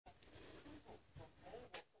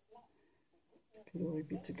Glory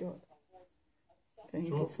be to God. Thank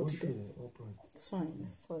God for today. It's fine.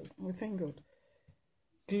 It's fine. We thank God.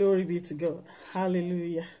 Glory be to God.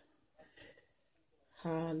 Hallelujah.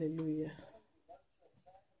 Hallelujah.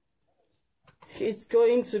 It's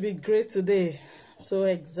going to be great today. I'm so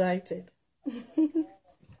excited.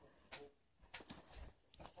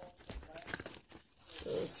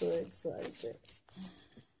 So excited.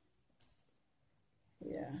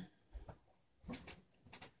 Yeah.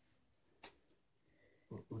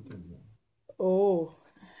 Oh,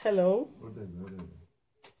 hello.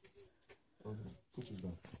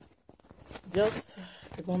 Just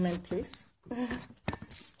a moment, please.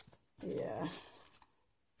 Yeah.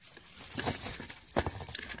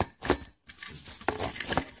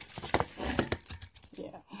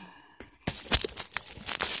 Yeah.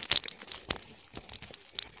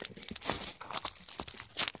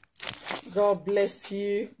 God bless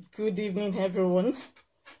you. Good evening, everyone.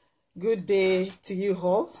 Good day to you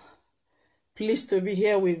all. Pleased to be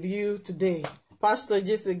here with you today. Pastor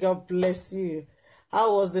Jesse, God bless you.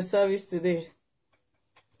 How was the service today?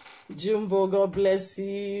 Jumbo, God bless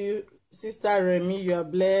you. Sister Remy, you are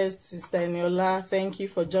blessed. Sister Eniola, thank you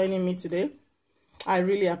for joining me today. I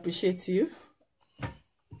really appreciate you.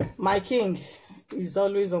 My king is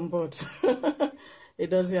always on board. He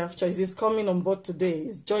doesn't have choice. He's coming on board today.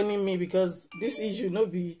 He's joining me because this issue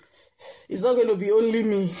it's not going to be only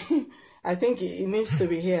me. I think it needs to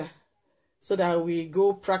be here so that we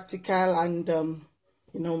go practical and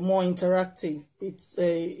more interactive. It's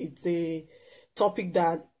a topic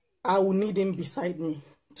that I will need him beside me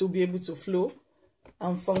to be able to flow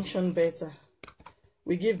and function better.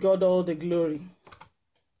 We give God all the glory.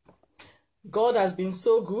 God has been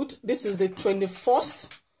so good. This is the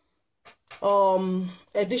 21st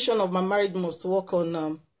edition of My Married Must Work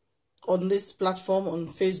on this platform on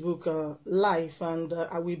Facebook Live, and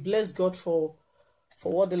I will bless God for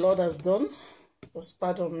what the Lord has done. Just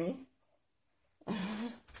pardon me.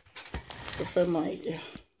 Prefer my yeah,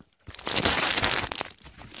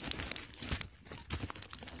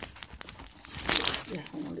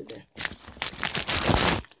 I'm only there.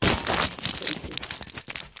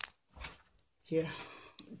 Yeah,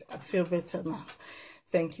 I feel better now.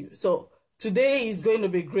 Thank you. So today is going to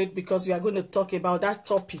be great because we are going to talk about that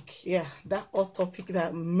topic. Yeah, that hot topic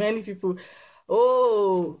that many people.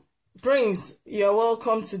 Oh, Prince, you're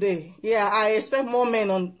welcome today. Yeah, I expect more men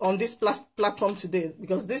on this platform today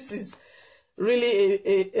because this is really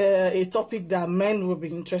a topic that men will be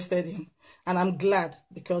interested in. And I'm glad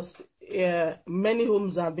because many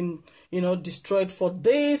homes have been, destroyed for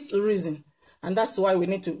this reason. And that's why we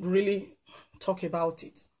need to really talk about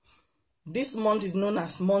it. This month is known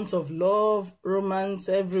as month of love, romance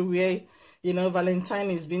everywhere.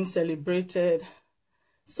 Valentine is being celebrated.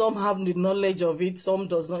 Some have the knowledge of it, some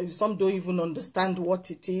does not. Some don't even understand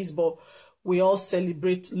what it is, but we all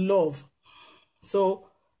celebrate love. So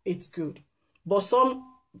it's good. But some,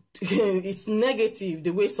 it's negative,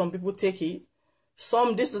 the way some people take it.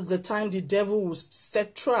 Some, this is the time the devil will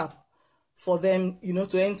set trap for them,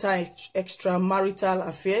 to enter extramarital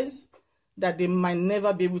affairs that they might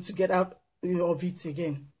never be able to get out of it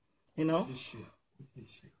again,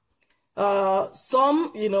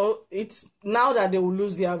 Some, it's now that they will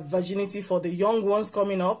lose their virginity. For the young ones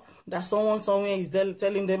coming up, that someone somewhere is there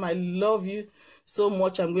telling them, I love you so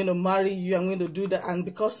much, I'm going to marry you, I'm going to do that. And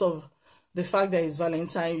because of the fact that it's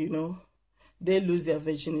Valentine, they lose their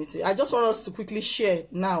virginity. I just want us to quickly share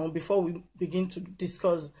now before we begin to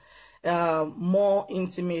discuss more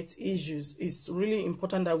intimate issues. It's really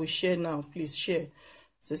important that we share now. Please share.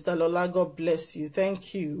 Sister Lola, God bless you.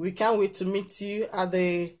 Thank you. We can't wait to meet you at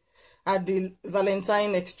the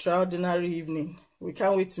Valentine extraordinary evening. We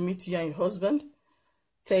can't wait to meet you and your husband.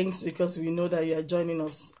 Thanks, because we know that you are joining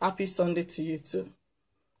us. Happy Sunday to you too.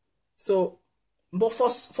 So, but for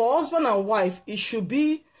husband and wife, it should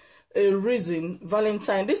be a reason.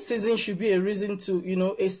 Valentine, this season should be a reason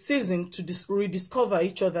to, a season to rediscover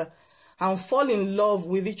each other and fall in love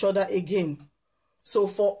with each other again. So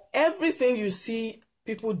for everything you see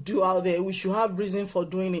people do out there, we should have reason for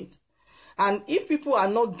doing it. And if people are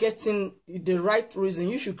not getting the right reason,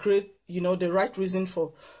 you should create, the right reason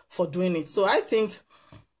for doing it. So I think,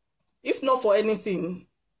 if not for anything,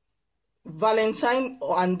 Valentine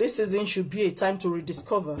and this season should be a time to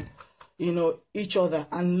rediscover, each other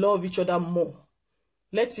and love each other more.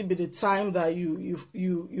 Let it be the time that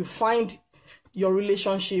you find your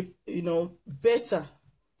relationship, better.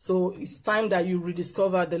 So it's time that you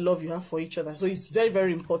rediscover the love you have for each other. So it's very,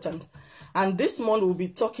 very important. And this month we'll be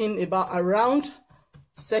talking about around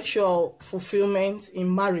sexual fulfillment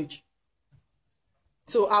in marriage.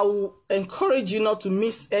 So I will encourage you not to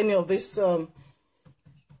miss any of this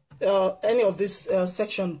any of this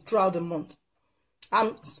section throughout the month.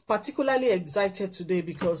 I'm particularly excited today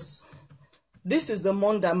because this is the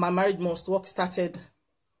month that my Marriage Must Work started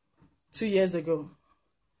 2 years ago.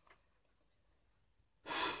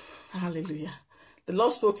 Hallelujah. The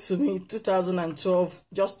Lord spoke to me in 2012,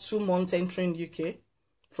 just 2 months entering UK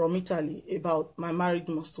from Italy, about my Marriage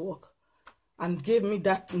Must Work, and gave me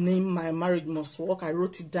that name, My Marriage Must Work. I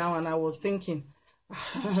wrote it down and I was thinking,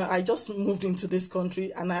 I just moved into this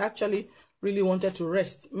country and I actually really wanted to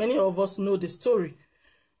rest. Many of us know the story.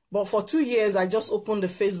 But for 2 years, I just opened the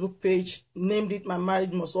Facebook page, named it My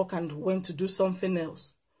Marriage Must Work, and went to do something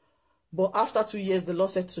else. But after 2 years, the Lord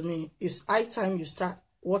said to me, it's high time you start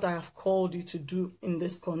what I have called you to do in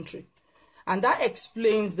this country. And that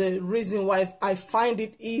explains the reason why I find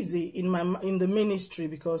it easy in the ministry,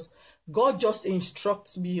 because God just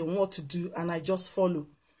instructs me on what to do and I just follow.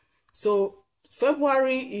 So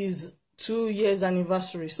February is 2 years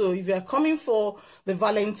anniversary. So if you are coming for the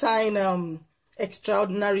Valentine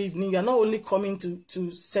extraordinary evening, you are not only coming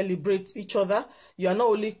to celebrate each other, you are not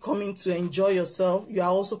only coming to enjoy yourself, you are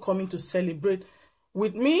also coming to celebrate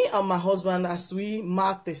with me and my husband as we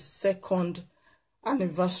mark the 2nd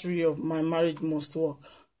anniversary of My Marriage Must Work.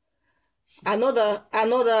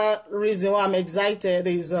 Another reason why I'm excited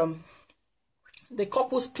is the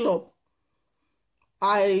couples club.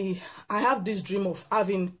 I have this dream of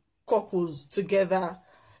having couples together,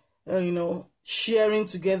 sharing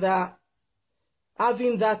together,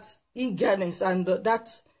 having that eagerness and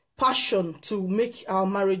that passion to make our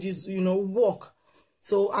marriages, work.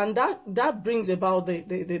 So, and that brings about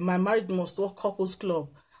the My Marriage Must Work Couples Club.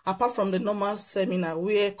 Apart from the normal seminar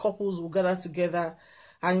where couples will gather together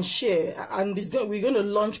and share, and we're going to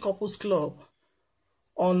launch Couples Club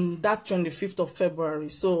on that 25th of February.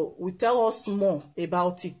 So we tell us more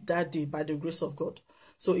about it that day by the grace of God.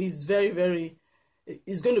 So it's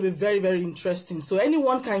it's going to be very, very interesting. So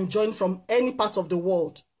anyone can join from any part of the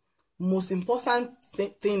world. Most important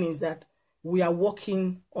thing is that we are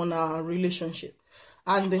working on our relationship.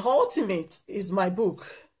 And the ultimate is my book.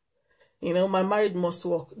 My Marriage Must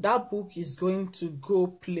Work. That book is going to go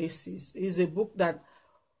places. It's a book that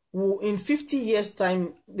in 50 years'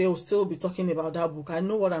 time, they will still be talking about that book. I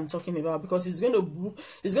know what I'm talking about, because it's going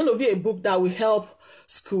to be a book that will help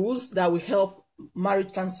schools, that will help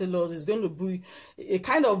marriage counselors. It's going to be a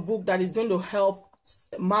kind of book that is going to help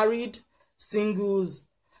married, singles,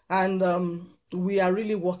 and we are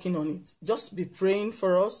really working on it. Just be praying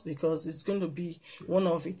for us, because it's going to be one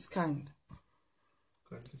of its kind.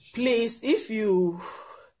 Please, if you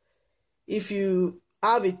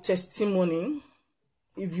have a testimony,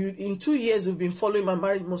 if you in 2 years you've been following My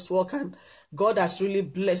Marriage Must Work and God has really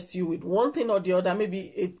blessed you with one thing or the other,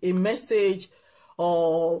 maybe a message,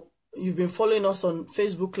 or you've been following us on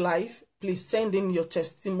Facebook Live, please send in your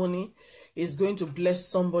testimony. It's going to bless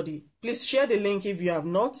somebody. Please share the link if you have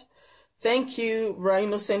not. Thank you, Brian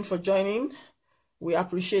Innocent, for joining. We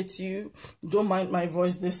appreciate you. Don't mind my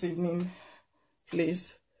voice this evening,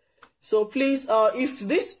 please. So please,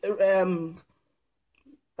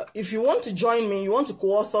 if you want to join me, you want to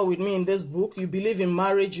co-author with me in this book, you believe in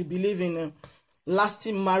marriage, you believe in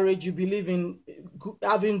lasting marriage, you believe in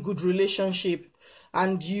having good relationship,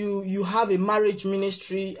 and you have a marriage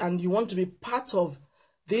ministry and you want to be part of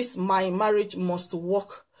this My Marriage Must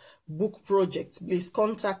Work book project, please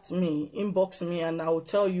contact me, inbox me, and I will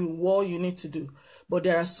tell you what you need to do. But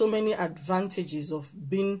there are so many advantages of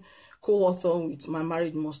being co-author with My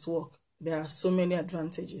Marriage Must Work. There are so many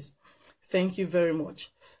advantages. Thank you very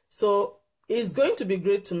much. So it's going to be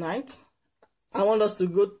great tonight. I want us to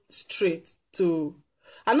go straight to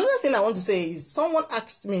another thing. I want to say is someone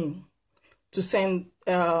asked me to send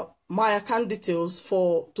my account details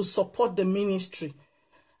to support the ministry.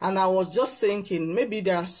 And I was just thinking, maybe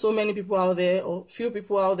there are so many people out there, or few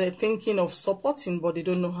people out there thinking of supporting, but they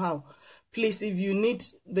don't know how. Please, if you need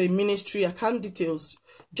the ministry account details,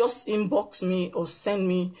 just inbox me or send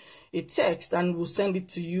me a text and we'll send it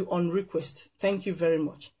to you on request. Thank you very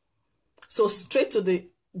much. So straight to the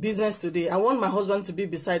business today. I want my husband to be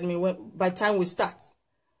beside me by the time we start.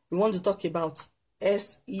 We want to talk about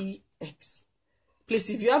SEX. Please,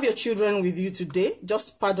 if you have your children with you today,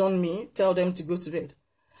 just pardon me, tell them to go to bed,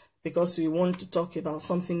 because we want to talk about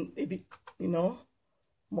something a bit,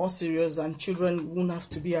 more serious, and children won't have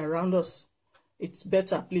to be around us. It's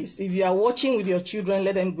better, please. If you are watching with your children,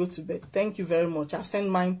 let them go to bed. Thank you very much. I've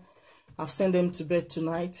sent them to bed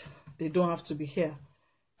tonight. They don't have to be here.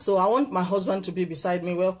 So I want my husband to be beside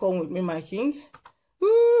me. Welcome with me, my king.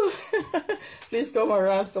 Woo! Please come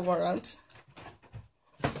around, come around.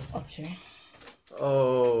 Okay.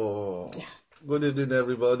 Oh, yeah. Good evening,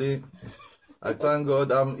 everybody. I thank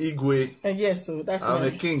God I'm Igwe. Yes, so I'm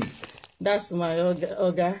a king. That's my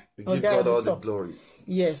Oga. We give God all the glory.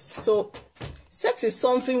 Yes, so sex is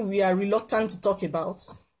something we are reluctant to talk about.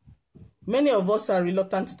 Many of us are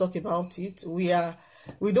reluctant to talk about it. We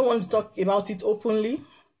don't want to talk about it openly.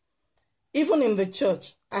 Even in the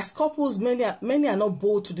church, as couples, many are not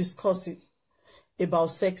bold to discuss it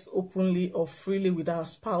about sex openly or freely with our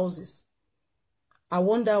spouses. I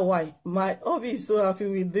wonder why. My hubby is so happy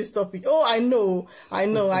with this topic. Oh, I know.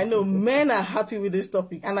 Men are happy with this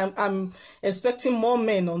topic. And I'm expecting more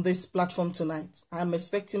men on this platform tonight. I'm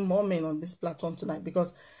expecting more men on this platform tonight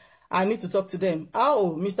because I need to talk to them.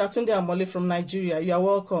 Oh, Mr. Tunde Amole from Nigeria, you are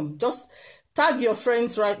welcome. Just tag your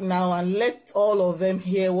friends right now and let all of them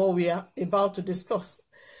hear what we are about to discuss.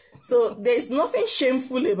 So there's nothing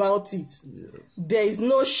shameful about it. Yes. There is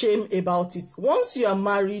no shame about it. Once you are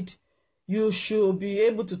married, you should be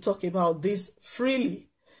able to talk about this freely.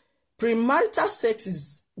 Premarital sex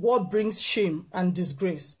is what brings shame and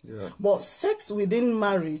disgrace. Yeah. But sex within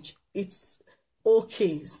marriage, it's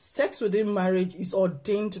okay. Sex within marriage is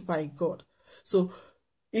ordained by God. So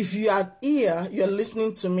if you are here, you're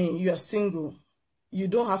listening to me, you are single, you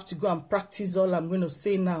don't have to go and practice all I'm going to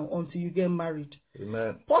say now until you get married.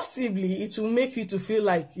 Amen. Possibly it will make you to feel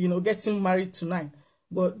like, getting married tonight.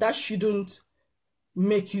 But that shouldn't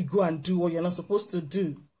make you go and do what you're not supposed to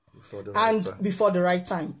do before the right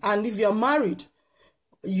time. And if you're married,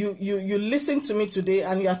 you listen to me today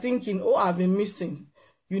and you're thinking, oh, I've been missing.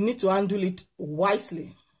 You need to handle it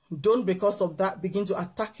wisely. Don't, because of that, begin to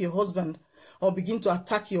attack your husband or begin to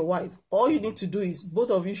attack your wife. All you need to do is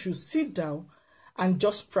both of you should sit down and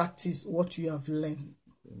just practice what you have learned.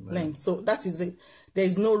 So that is it. There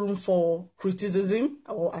is no room for criticism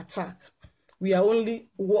or attack. We are only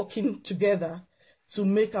working together to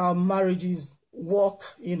make our marriages work,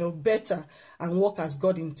 better and work as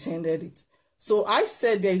God intended it. So I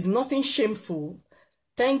said there is nothing shameful.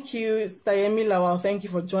 Thank you, Stayemi Lawal. Thank you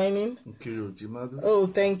for joining. Oh,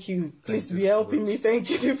 thank you. Please be helping me. Thank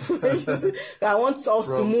you. I want us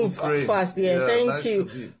to move fast. Yeah, thank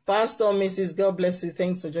you. Pastor, Mrs. God bless you.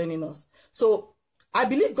 Thanks for joining us. So I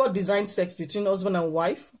believe God designed sex between husband and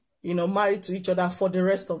wife, married to each other for the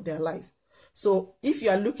rest of their life. So if you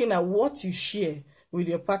are looking at what you share with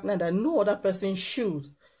your partner that no other person should,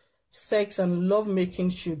 sex and love making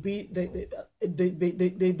should be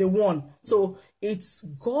the one. So it's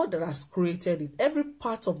God that has created it. Every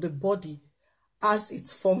part of the body has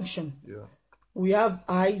its function. Yeah. We have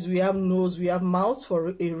eyes, we have nose, we have mouth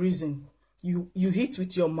for a reason. You eat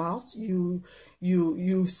with your mouth, you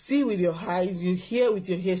see with your eyes, you hear with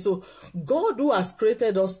your ear. So God, who has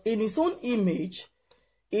created us in his own image,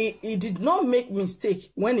 he did not make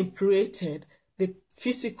mistake when he created the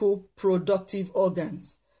physical productive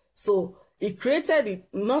organs. So he created it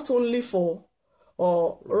not only for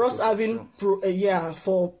us having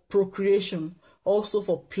for procreation, also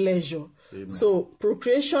for pleasure. Amen. So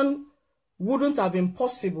procreation wouldn't have been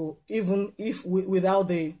possible even if without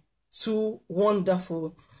the two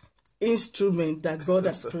wonderful instruments that God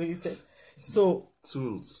has created. So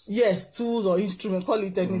tools. Yes, tools or instrument, call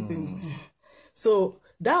it anything. So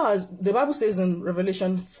the Bible says in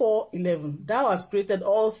Revelation 4:11, thou hast created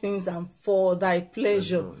all things and for thy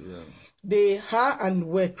pleasure. Yeah. They are and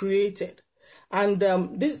were created. And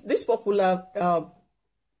this popular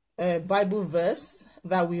Bible verse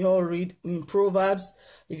that we all read in Proverbs,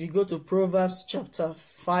 if you go to Proverbs chapter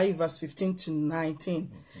 5 verse 15 to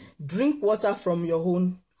 19, drink water from your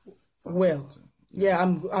own well. Yeah,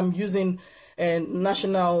 I'm using a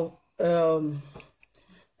national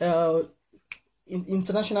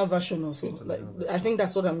international version also. I think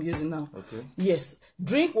that's what I'm using now. Okay. Yes.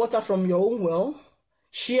 Drink water from your own well.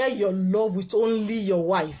 Share your love with only your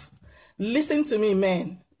wife. Listen to me,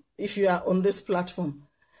 man, if you are on this platform.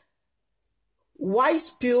 Why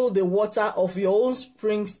spill the water of your own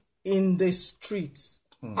springs in the streets,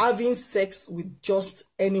 having sex with just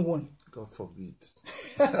anyone? God forbid.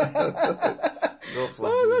 God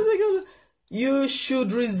forbid. You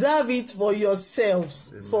should reserve it for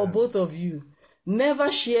yourselves. Amen. For both of you.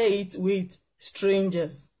 Never share it with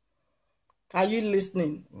strangers. Are you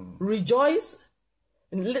listening? Rejoice.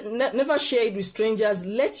 Never share it with strangers.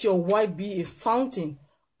 Let your wife be a fountain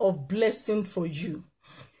of blessing for you.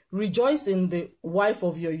 Rejoice in the wife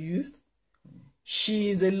of your youth. She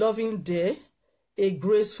is a loving deer, a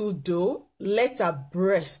graceful doe. Let her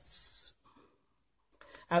breasts.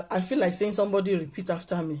 I feel like saying somebody repeat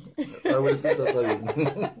after me. I will repeat after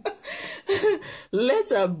you. Let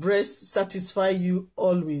her breast satisfy you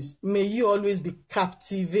always. May you always be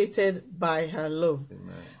captivated by her love.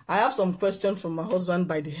 Amen. I have some questions from my husband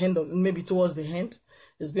by the end of, maybe towards the end.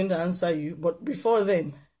 He's going to answer you. But before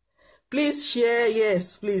then, please share.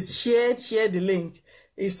 Yes, please share the link.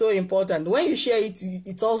 It's so important. When you share it,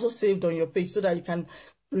 it's also saved on your page so that you can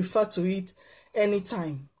refer to it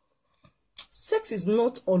anytime. Sex is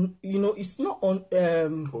not it's not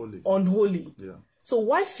unholy. Yeah. So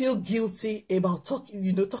why feel guilty about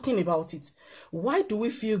talking about it? Why do we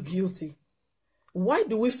feel guilty? Why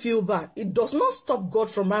do we feel bad? It does not stop God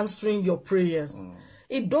from answering your prayers.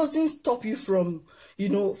 It doesn't stop you from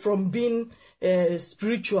being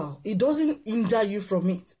spiritual. It doesn't hinder you from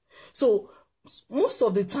it. So most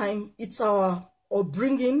of the time, it's our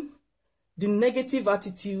upbringing, the negative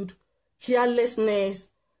attitude, carelessness,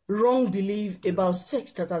 wrong belief about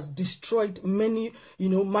sex that has destroyed many,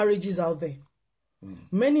 marriages out there.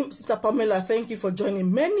 Many, Sister Pamela, thank you for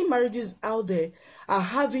joining. Many marriages out there are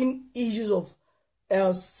having issues of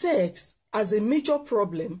sex as a major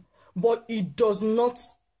problem, but it does not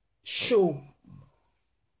show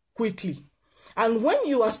quickly. And when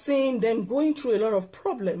you are seeing them going through a lot of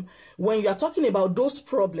problem, when you are talking about those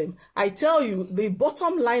problems, I tell you, the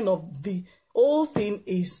bottom line of the whole thing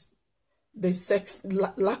is the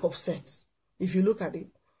lack of sex, if you look at it.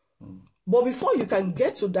 But before you can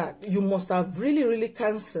get to that, you must have really, really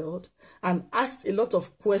cancelled and asked a lot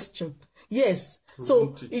of questions. Yes.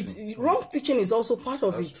 Wrong teaching is also part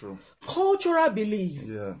of it. True. Cultural belief.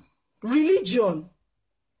 Yeah. Religion.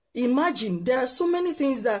 Imagine, there are so many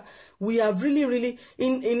things that we have really, really,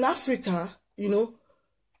 in Africa,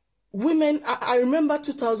 women, I remember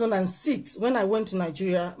 2006, when I went to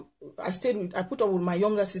Nigeria, I put up with my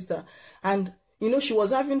younger sister, and, she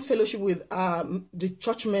was having fellowship with the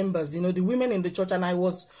church members, the women in the church, and I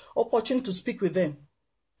was opportune to speak with them.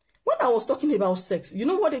 When I was talking about sex, you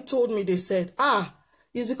know what they told me? They said,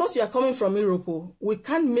 it's because you are coming from Europe, we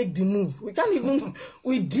can't make the move. We can't even,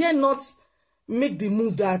 we dare not make the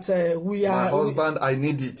move that we are. My husband, I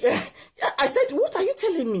need it. I said, what are you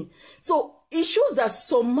telling me? So it shows that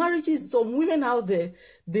some marriages, some women out there,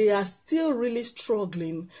 they are still really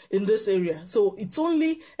struggling in this area. So it's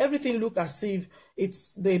only, everything look as if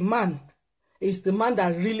it's the man. It's the man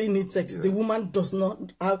that really needs sex. Yeah. The woman does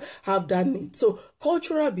not have that need. So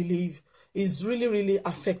cultural belief is really, really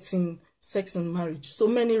affecting sex and marriage. So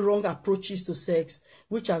many wrong approaches to sex,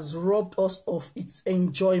 which has robbed us of its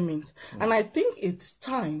enjoyment. And I think it's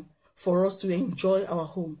time for us to enjoy our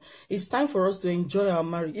home. It's time for us to enjoy our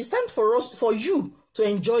marriage. It's time for you to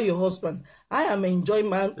enjoy your husband. I am enjoying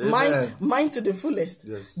mine to the fullest.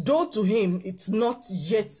 Yes. Though to him, it's not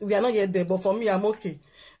yet, we are not yet there, but for me, I'm okay.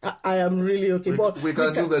 I am really okay. But we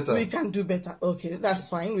can do better. We can do better. Okay, that's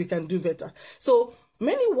fine. We can do better. So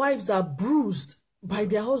many wives are bruised by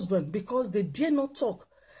their husband because they dare not talk.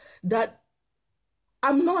 That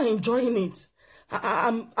I'm not enjoying it.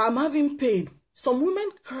 I'm having pain. Some women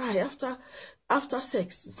cry after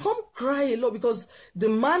sex. Some cry a lot because the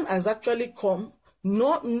man has actually come.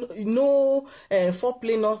 No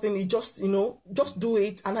foreplay, nothing. He just do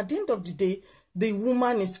it. And at the end of the day, the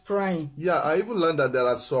woman is crying. Yeah, I even learned that there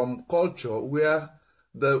are some culture where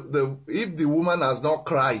if the woman has not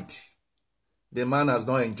cried, the man has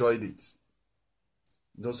not enjoyed it.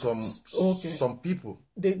 Some people.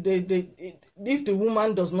 If the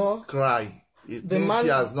woman does not cry, it means she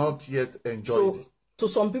has not yet enjoyed it. To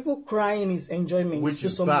some people, crying is enjoyment. Which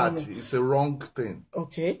is bad. It's a wrong thing.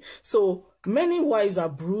 Okay. So many wives are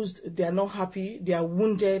bruised. They are not happy. They are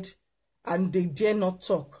wounded. And they dare not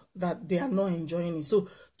talk that they are not enjoying it. So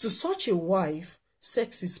to such a wife,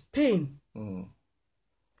 sex is pain.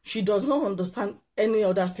 She does not understand any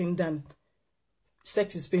other thing than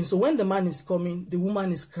sex is pain. So when the man is coming, the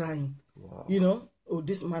woman is crying. Wow.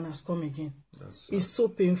 This man has come again. It's so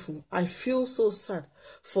painful. I feel so sad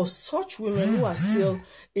for such women who are still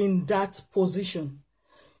in that position.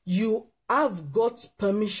 You have got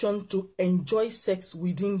permission to enjoy sex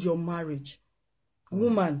within your marriage.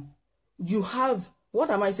 Woman, you have, what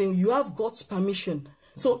am I saying? You have God's permission.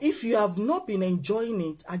 So if you have not been enjoying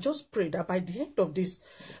it, I just pray that by the end of this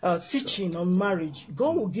teaching on marriage,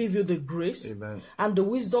 God will give you the grace and the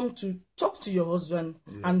wisdom to talk to your husband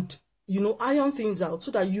and iron things out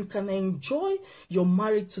so that you can enjoy your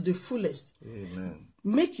marriage to the fullest. Amen.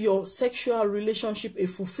 Make your sexual relationship a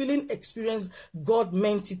fulfilling experience God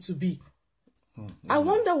meant it to be. I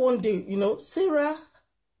wonder one day, Sarah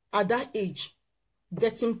at that age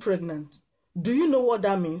getting pregnant. Do you know what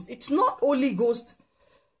that means? It's not Holy Ghost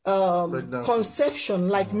conception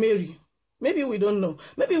like Mary. Maybe we don't know.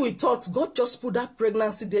 Maybe we thought God just put that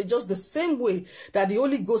pregnancy there just the same way that the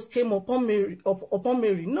Holy Ghost came upon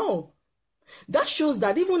Mary. No. That shows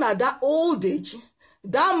that even at that old age,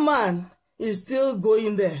 that man is still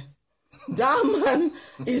going there. That man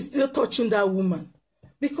is still touching that woman.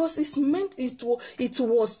 Because it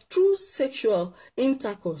was through sexual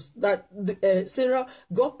intercourse that Sarah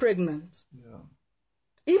got pregnant. Yeah.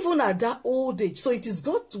 Even at that old age. So it is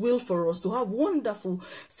God's will for us to have wonderful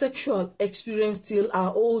sexual experience till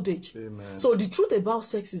our old age. Amen. So the truth about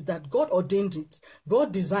sex is that God ordained it.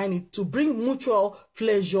 God designed it to bring mutual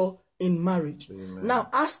pleasure in marriage. Amen. Now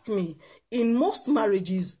ask me, in most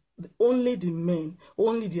marriages, only the men,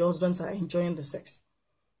 only the husbands are enjoying the sex.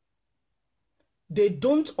 They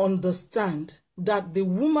don't understand that the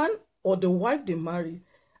woman or the wife they marry,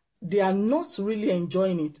 they are not really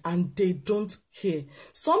enjoying it and they don't care.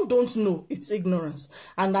 Some don't know, it's ignorance.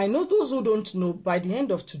 And I know those who don't know, by the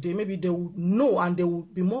end of today, maybe they will know and they will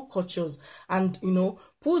be more cautious and,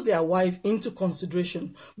 put their wife into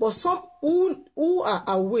consideration. But some who are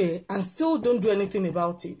aware and still don't do anything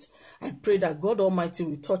about it, I pray that God Almighty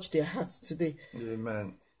will touch their hearts today.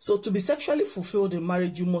 Amen. So to be sexually fulfilled in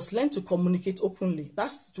marriage, you must learn to communicate openly.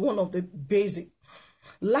 That's one of the basic.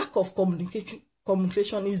 Lack of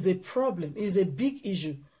communication is a problem, is a big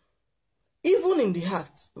issue. Even in the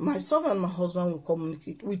act, myself and my husband will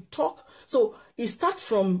communicate. We talk. So it starts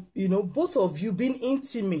from, both of you being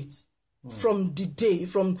intimate from the day,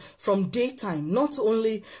 from daytime. Not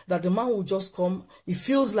only that the man will just come, he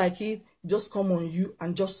feels like it, just come on you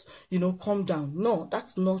and just, calm down. No,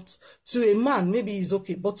 that's not. To a man, maybe it's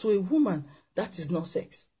okay. But to a woman, that is not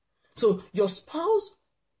sex. So your spouse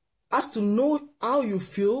has to know how you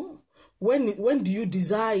feel. When do you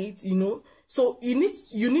desire it, So you need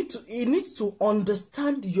to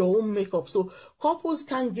understand your own makeup. So couples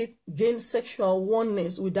can't gain sexual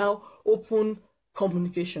oneness without open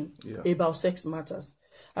communication about sex matters.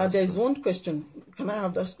 There's one question. Can I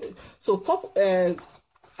have that? So both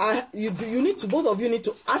of you need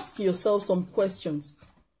to ask yourself some questions.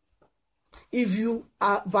 If you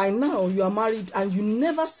are, by now, you are married and you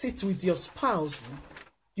never sit with your spouse,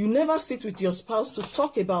 to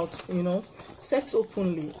talk about, sex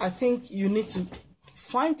openly, I think you need to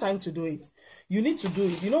find time to do it. You need to do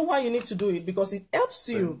it. You know why you need to do it? Because it helps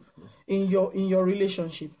you in your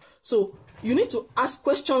relationship. So you need to ask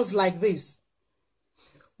questions like this.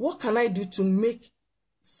 What can I do to make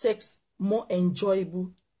sex more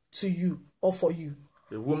enjoyable to you or for you?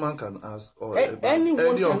 A woman can ask, or any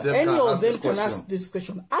of them can ask this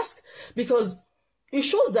question. Ask, because it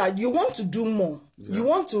shows that you want to do more. Yeah. You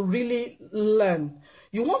want to really learn.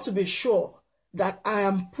 You want to be sure that I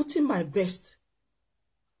am putting my best.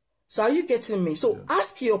 So are you getting me? So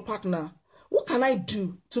ask your partner, what can I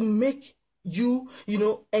do to make you,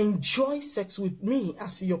 enjoy sex with me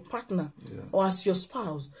as your partner or as your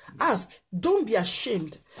spouse? Ask. Don't be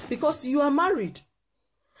ashamed, because you are married.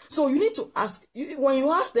 So you need to ask. When you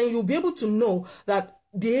ask, then you'll be able to know that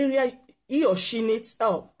the area he or she needs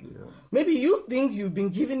help. Yeah. Maybe you think you've been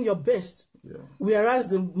giving your best, whereas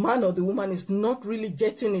the man or the woman is not really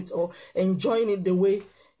getting it or enjoying it the way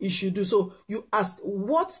he should do. So you ask,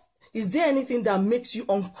 is there anything that makes you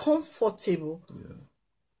uncomfortable? Yeah.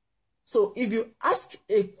 So if you ask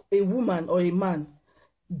a woman or a man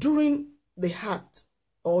during the act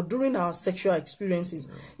or during our sexual experiences,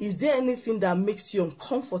 is there anything that makes you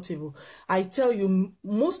uncomfortable? I tell you,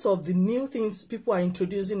 most of the new things people are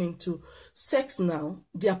introducing into sex now,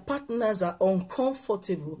 their partners are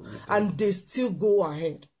uncomfortable and they still go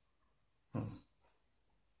ahead.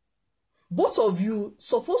 Both of you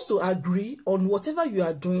supposed to agree on whatever you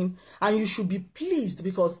are doing, and you should be pleased,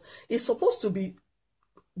 because it's supposed to be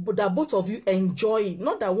that both of you enjoy it,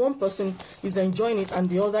 not that one person is enjoying it and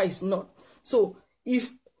the other is not. So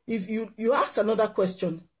if you ask another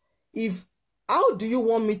question, how do you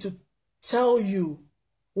want me to tell you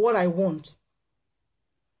what I want?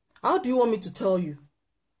 How do you want me to tell you?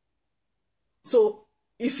 So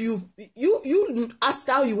if you ask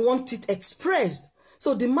how you want it expressed,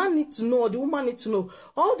 so the man needs to know, or the woman needs to know.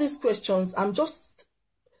 All these questions, I'm just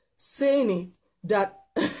saying it that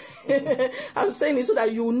I'm saying it so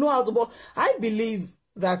that you know how to. But I believe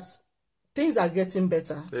that things are getting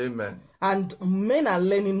better. Amen. And men are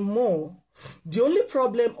learning more. The only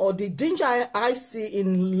problem or the danger I see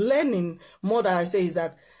in learning more, that I say, is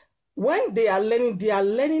that when they are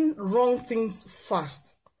learning wrong things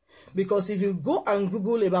fast. Because if you go and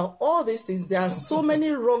Google about all these things, there are so many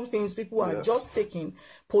wrong things people are just taking.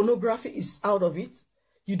 Pornography is out of it.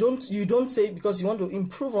 You don't say because you want to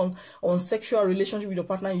improve on sexual relationship with your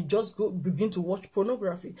partner, you just go begin to watch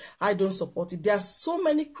pornography. I don't support it. There are so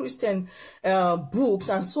many Christian books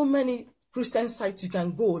and so many Christian sites you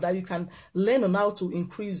can go that you can learn on how to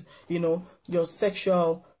increase, your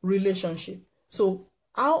sexual relationship. So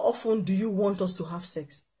how often do you want us to have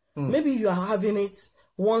sex? Maybe you are having it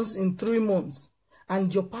once in 3 months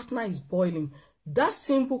and your partner is boiling. That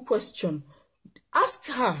simple question, ask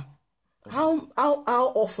her, how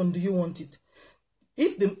often do you want it?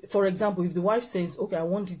 For example, if the wife says, okay, I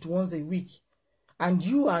want it once a week, and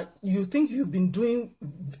you think you've been doing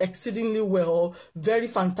exceedingly well or very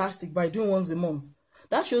fantastic by doing once a month,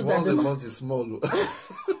 that shows once that a month is small.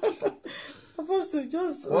 Supposed to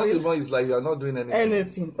just once a month is like you are not doing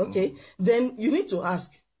anything. Okay, then you need to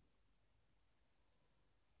ask,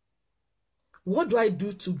 what do I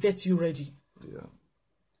do to get you ready? Yeah.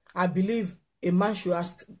 I believe a man should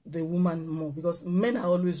ask the woman more, because men are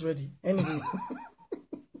always ready. Anyway,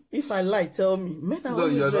 if I lie, tell me. Men are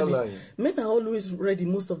always ready. Not lying. Men are always ready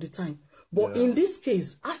most of the time. But in this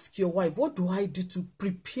case, ask your wife, what do I do to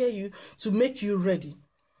prepare you, to make you ready?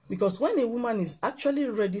 Because when a woman is actually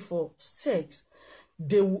ready for sex,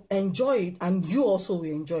 they will enjoy it and you also will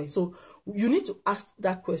enjoy it. So you need to ask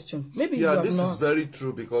that question. Maybe you have this not. Is very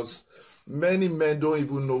true, because many men don't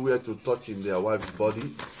even know where to touch in their wife's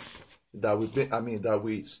body that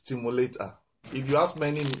we stimulate her. If you ask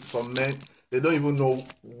some men, they don't even know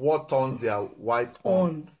what turns their wife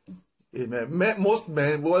on. Amen. Most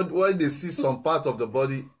men, when they see some part of the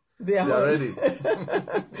body, they are ready.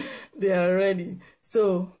 They are ready.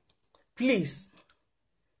 So, please,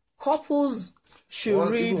 couples should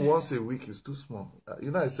read. Even once a week is too small.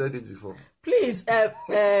 I said it before. Please,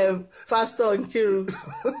 Pastor Nkiru,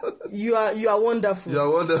 you are wonderful. You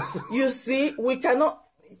are wonderful. You see,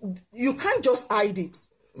 you can't just hide it.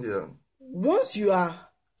 Yeah. Once you are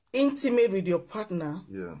intimate with your partner,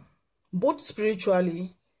 both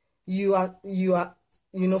spiritually, you are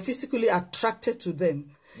physically attracted to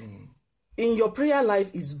them. In your prayer life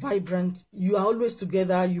is vibrant. You are always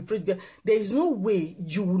together. You pray together. There is no way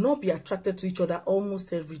you will not be attracted to each other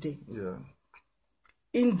almost every day. Yeah.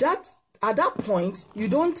 At that point, you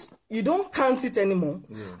don't count it anymore.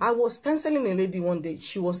 Yeah. I was counseling a lady one day.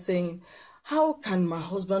 She was saying, how can my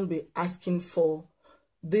husband be asking for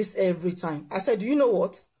this every time? I said, do you know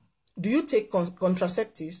what? Do you take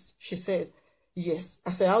contraceptives? She said, yes.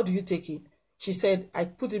 I said, how do you take it? She said, I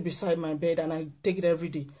put it beside my bed and I take it every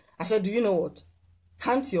day. I said, do you know what?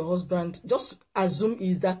 Can't your husband just assume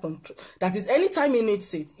is that is anytime he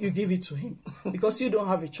needs it, you give it to him because you don't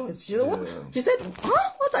have a choice. She said, what? He said, huh?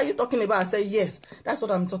 What are you talking about? I said, yes, that's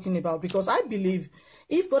what I'm talking about, because I believe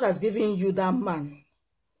if God has given you that man,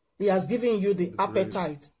 he has given you the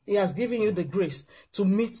appetite. Grace. He has given you the grace to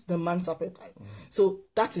meet the man's appetite. So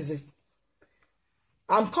that is it.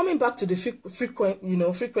 I'm coming back to the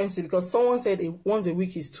frequency, because someone said once a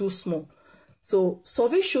week is too small. So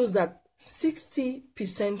survey shows that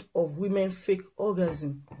 60% of women fake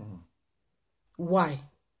orgasm. Why?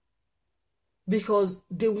 Because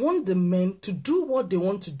they want the men to do what they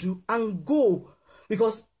want to do and go.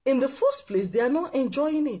 Because in the first place, they are not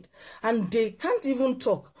enjoying it. And they can't even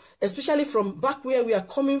talk, especially from back where we are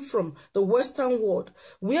coming from, the Western world,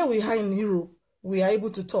 where we are in Europe, we are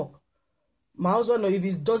able to talk. My husband, if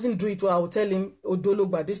he doesn't do it well, I will tell him,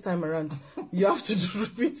 Odologba, this time around, you have to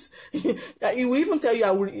repeat. He will even tell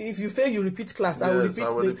you, if you fail, you repeat class. Yes, I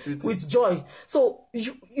will repeat with joy. So,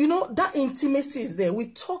 that intimacy is there. We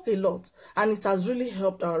talk a lot, and it has really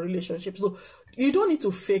helped our relationship. So, you don't need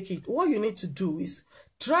to fake it. What you need to do is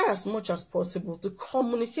try as much as possible to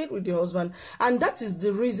communicate with your husband. And that is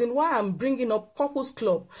the reason why I'm bringing up Couples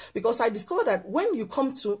Club, because I discovered that when you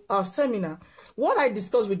come to our seminar, what I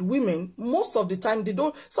discuss with women, most of the time,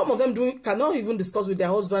 some of them cannot even discuss with their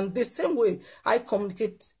husband the same way I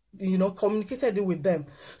communicated it with them.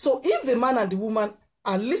 So if the man and the woman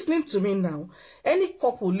are listening to me now, any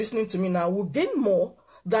couple listening to me now will gain more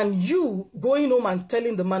than you going home and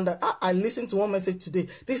telling the man that, I listened to one message today.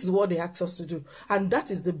 This is what they asked us to do. And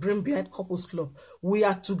that is the brain behind Couples Club. We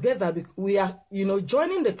are together. We are,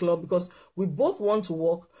 joining the club because we both want to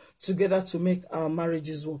work together to make our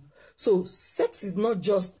marriages work. So sex is not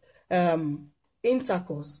just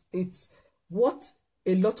intercourse. It's what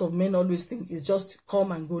a lot of men always think is just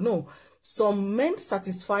come and go. No, some men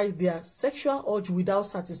satisfy their sexual urge without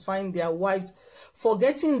satisfying their wives,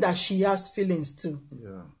 forgetting that she has feelings too.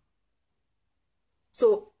 Yeah.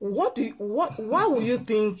 So why will you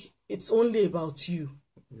think it's only about you?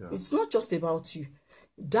 Yeah. It's not just about you.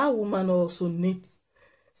 That woman also needs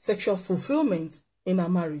sexual fulfillment in her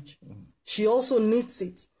marriage. She also needs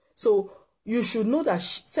it. So you should know that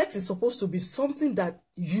sex is supposed to be something that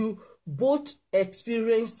you both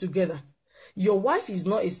experience together. Your wife is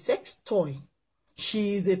not a sex toy.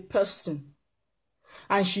 She is a person.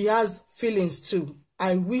 And she has feelings too.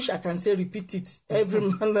 I wish I can say repeat it every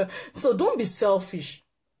man. So don't be selfish.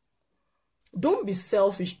 Don't be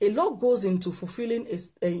selfish. A lot goes into fulfilling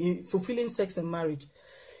sex in marriage.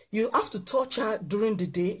 You have to touch her during the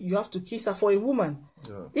day. You have to kiss her. For a woman,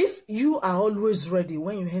 if you are always ready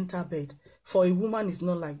when you enter bed, for a woman, it's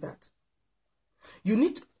not like that. You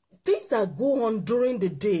need things that go on during the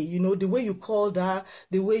day, you know, the way you called her,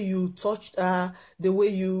 the way you touched her, the way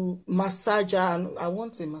you massage her. And I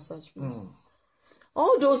want a massage, please.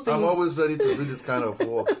 All those things. I'm always ready to do this kind of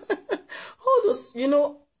work. All those, you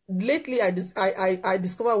know, lately I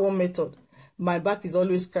discovered one method. My back is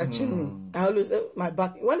always scratching me. I always, my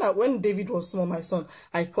back, when David was small, my son,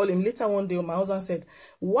 I called him. Later one day, my husband said,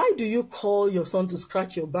 why do you call your son to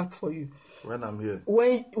scratch your back for you? When I'm here.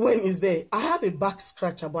 When he's there. I have a back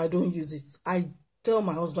scratcher, but I don't use it. I tell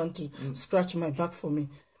my husband to scratch my back for me.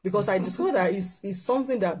 Because I discovered that it's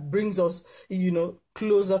something that brings us, you know,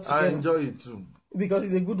 closer together. I enjoy it too. Because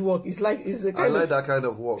it's a good work. It's a kind I like that kind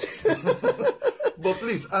of work. But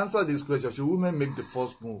please answer this question. Should women make the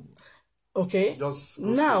first move? Okay. Just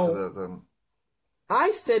now,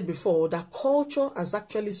 I said before that culture has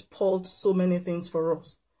actually spoiled so many things for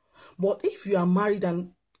us. But if you are married,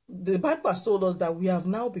 and the Bible has told us that we have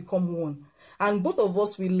now become one, and both of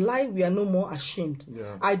us, we lie, we are no more ashamed.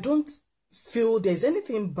 Yeah. I don't feel there's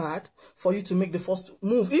anything bad for you to make the first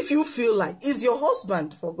move. If you feel like it's your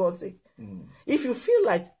husband, for God's sake. If you feel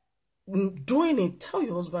like doing it, tell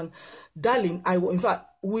your husband, darling, in fact,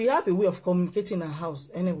 we have a way of communicating in our house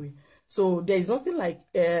anyway. So there is nothing like,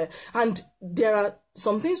 and there are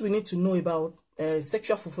some things we need to know about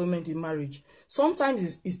sexual fulfillment in marriage.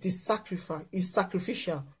 Sometimes it's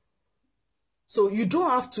sacrificial. So you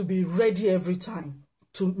don't have to be ready every time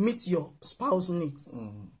to meet your spouse's needs.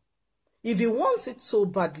 If he wants it so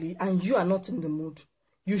badly and you are not in the mood,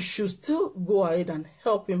 you should still go ahead and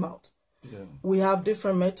help him out. Yeah. We have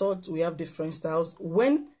different methods. We have different styles.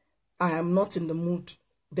 When I am not in the mood,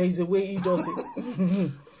 there is a way he does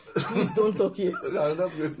it. Please don't talk yet.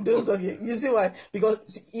 Don't talk yet. You see why?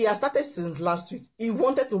 Because he has started since last week. He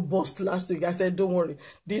wanted to bust last week. I said, don't worry.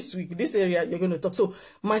 This week, this area, you're going to talk. So,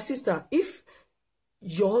 my sister, if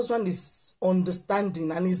your husband is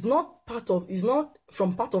understanding and is not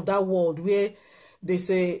from part of that world where they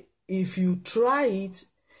say, if you try it,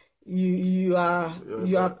 you are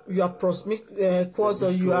promiscuous,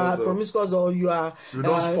 or you are promiscuous, or you are you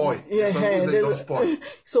don't spoil. Don't spoil.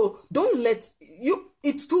 So don't let you.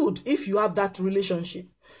 It's good if you have that relationship,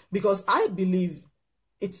 because I believe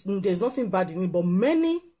there's nothing bad in it, but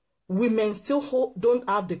many women still don't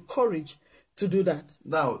have the courage to do that.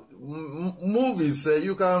 Now, movies say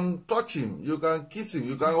you can touch him, you can kiss him,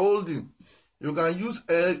 you can hold him, you can use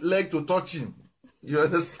a leg to touch him. You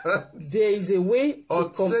understand? There is a way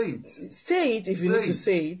to say it. Say it if you need to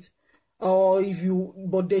say it,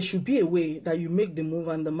 but there should be a way that you make the move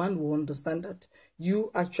and the man will understand that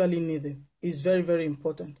you actually need him. It's very, very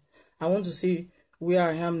important. I want to see where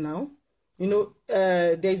I am now. You know,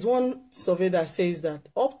 there's one survey that says that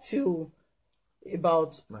up till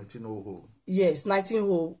about 1900. Yes,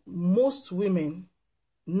 1900, most women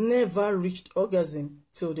never reached orgasm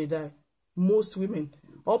till they die. Most women.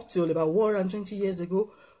 Up till about 120 years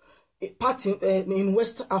ago, in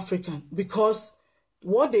West Africa, because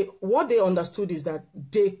what they understood is that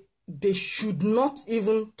they should not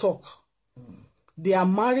even talk. They are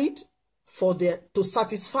married to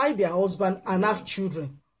satisfy their husband and have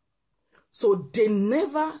children. So they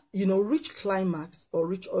never, reach climax or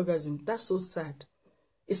reach orgasm. That's so sad.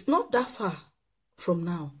 It's not that far from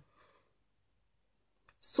now.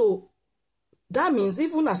 So that means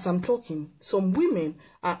even as I'm talking, some women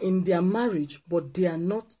are in their marriage, but they are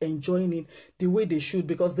not enjoying it the way they should,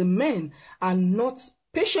 because the men are not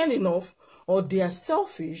patient enough, or they are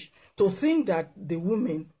selfish to think that the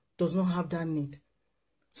woman does not have that need.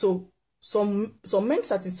 So some men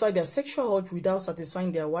satisfy their sexual urge without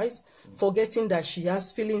satisfying their wives, forgetting that she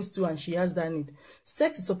has feelings too and she has that need.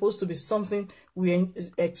 Sex is supposed to be something we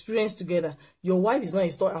experience together. Your wife is not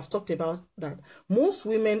a story. I've talked about that. Most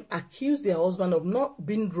women accuse their husband of not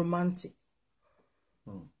being romantic.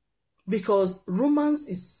 Because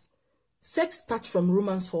sex starts from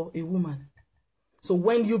romance for a woman. So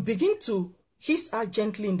when you begin to kiss her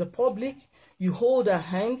gently in the public, you hold her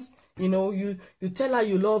hands, you tell her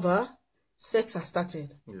you love her, sex has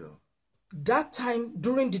started. Yeah. That time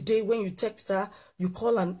during the day when you text her, you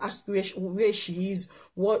call and ask where she is,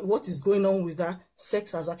 what is going on with her,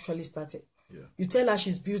 sex has actually started. Yeah. You tell her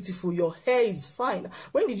she's beautiful. Your hair is fine.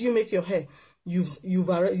 When did you make your hair? You've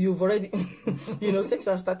already sex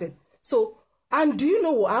has started. So, and do you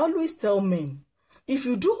know what I always tell men? If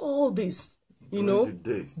you do all this,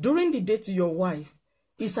 during the day to your wife,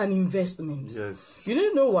 it's an investment. Yes. You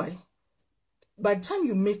don't know why? By the time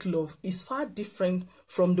you make love, it's far different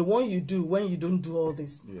from the one you do when you don't do all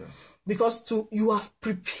this. Yeah. Because you have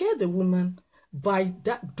prepared the woman by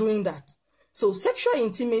doing that. So sexual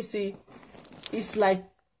intimacy is like,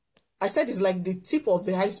 I said, it's like the tip of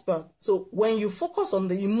the iceberg. So when you focus on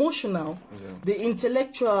the emotional, the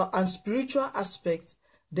intellectual and spiritual aspect,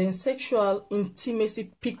 then sexual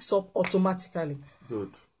intimacy picks up automatically. Good.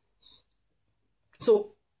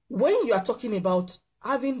 So when you are talking about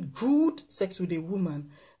having good sex with a woman,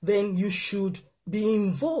 then you should be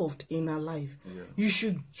involved in her life. Yeah. You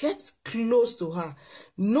should get close to her,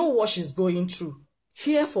 know what she's going through,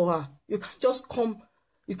 care for her. You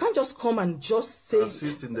can't just come and just say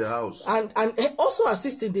assist in the house, and also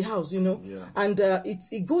assist in the house, Yeah. And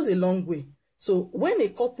it goes a long way. So when a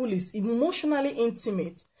couple is emotionally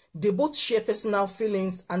intimate, they both share personal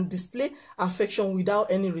feelings and display affection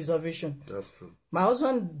without any reservation. That's true. My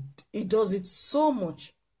husband, he does it so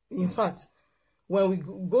much. In fact, when we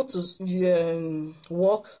go to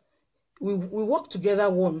work, we work together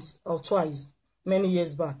once or twice many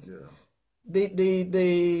years back. Yeah.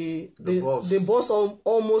 The boss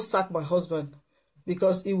almost sacked my husband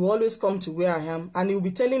because he will always come to where I am and he will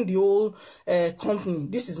be telling the whole company,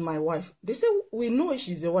 this is my wife. They say, we know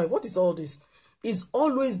she's your wife. What is all this? He's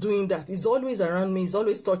always doing that. He's always around me. He's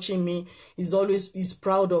always touching me. He's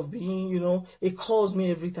proud of being, he calls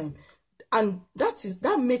me every time. And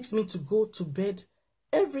that makes me to go to bed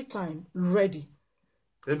every time ready.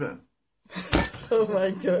 Amen. Oh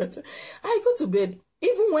my God. I go to bed.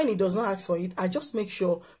 Even when he does not ask for it, I just make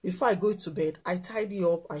sure before I go to bed, I tidy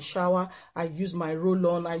up, I shower, I use my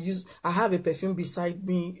roll-on, I have a perfume beside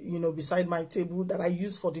me, beside my table that I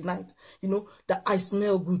use for the night, that I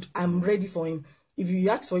smell good. I'm ready for him. If he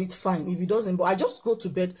asks for it, fine. If he doesn't, but I just go to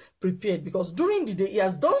bed prepared because during the day, he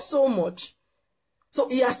has done so much. So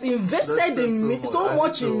he has invested in me so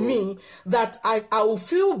much in me that I will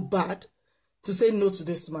feel bad to say no to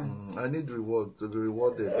this man. I need reward to be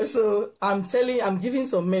rewarded. So I'm giving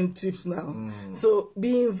some men tips now. So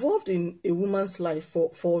be involved in a woman's life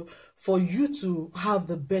for you to have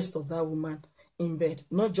the best of that woman in bed,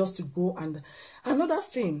 not just to go. And another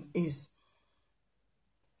thing is,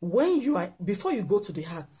 before you go to the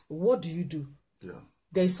heart, what do you do? Yeah.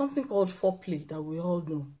 There is something called foreplay that we all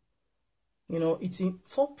know.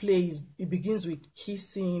 Foreplay it begins with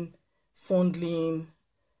kissing, fondling,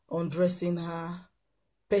 undressing her,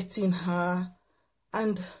 petting her,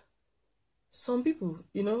 and some people,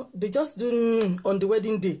 they just do on the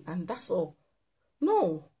wedding day, and that's all.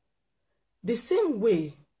 No. The same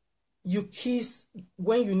way you kiss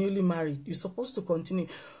when you're newly married, you're supposed to continue.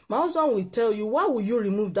 My husband will tell you, why will you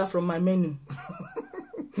remove that from my menu?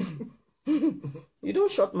 You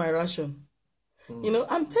don't short my ration.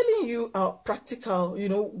 I'm telling you practical,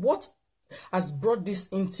 what has brought this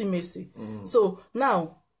intimacy. So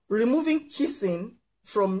now, removing kissing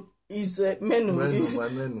from his menu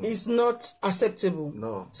is not acceptable.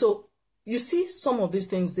 No. So you see, some of these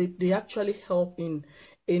things, they actually help in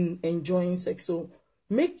enjoying sex. So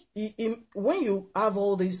when you have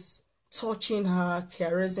all this touching her,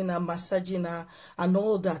 caressing her, massaging her, and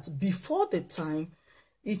all that before the time,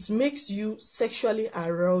 it makes you sexually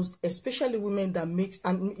aroused, especially women, and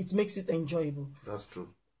it makes it enjoyable. That's true.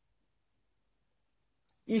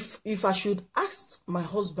 If I should ask my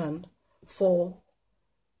husband for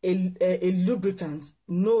a lubricant,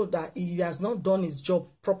 know that he has not done his job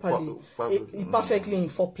properly, perfectly in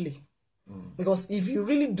foreplay. Because if you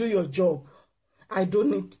really do your job, I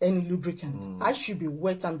don't need any lubricant. I should be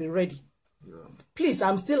wet and be ready. Yeah. Please,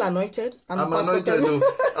 I'm still anointed. I'm anointed.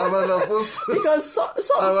 I'm an apostle. Because some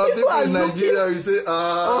people are in Nigeria, we say,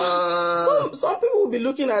 some people will be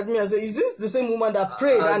looking at me and say, is this the same woman that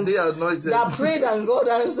prayed and that prayed and God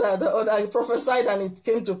answered, or that prophesied and it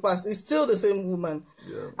came to pass? It's still the same woman.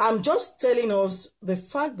 Yeah. I'm just telling us the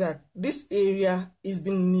fact that this area is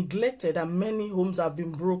being neglected and many homes have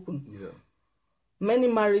been broken. Yeah. Many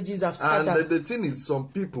marriages have scattered. And the thing is, some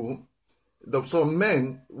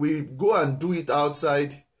men, we go and do it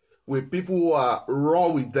outside with people who are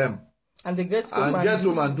raw with them. And they get home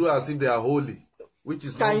and do as if they are holy, which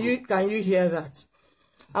is Can you hear that?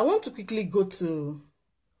 I want to quickly go to...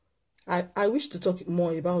 I wish to talk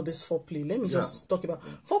more about this foreplay. Let me just talk about...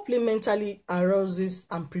 Foreplay mentally arouses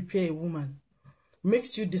and prepare a woman.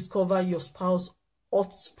 Makes you discover your spouse's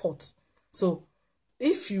hot spot. So,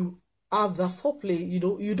 if you have that foreplay,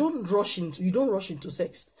 you don't rush into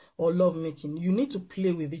sex or love making. You need to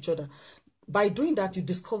play with each other. By doing that, you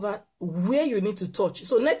discover where you need to touch.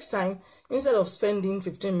 So next time, instead of spending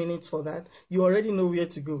 15 minutes for that, you already know where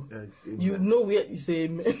to go. You know where is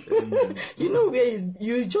amen. You know where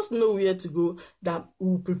you just know where to go, that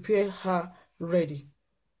will prepare her ready.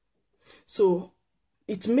 So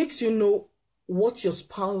it makes you know what your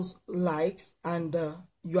spouse likes, and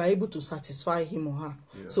you are able to satisfy him or her.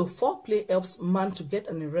 Yeah. So foreplay helps man to get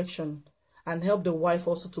an erection and help the wife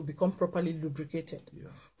also to become properly lubricated. Yeah.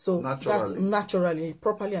 So that's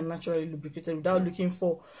properly and naturally lubricated without looking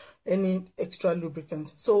for any extra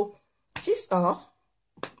lubricant. So these are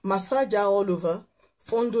massage her all over,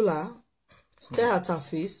 fondle her, stare at her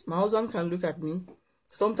face. My husband can look at me.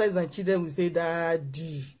 Sometimes my children will say,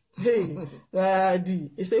 "Daddy." Hey,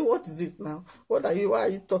 Daddy. He say, "What is it now? Why are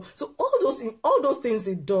you talking?" So all those things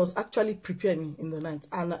it does actually prepare me in the night,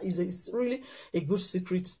 and it's really a good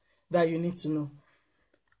secret that you need to know.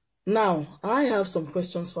 Now, I have some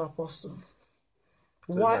questions for Apostle.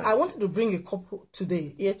 Why I wanted to bring a couple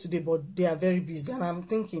here today, but they are very busy, and I'm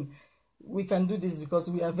thinking we can do this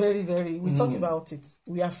because we are very, very. We talk about it.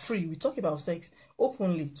 We are free. We talk about sex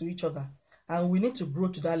openly to each other, and we need to grow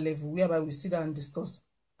to that level whereby we sit down and discuss.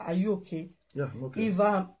 Are you okay? Yeah, I'm okay.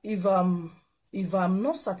 If I'm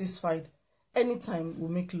not satisfied, anytime we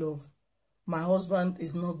make love, my husband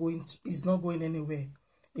is not going anywhere.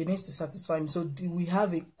 He needs to satisfy him. So we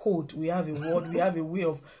have a code, we have a word, we have a way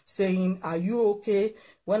of saying, "Are you okay?"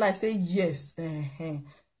 When I say yes,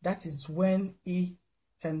 that is when he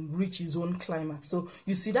can reach his own climax. So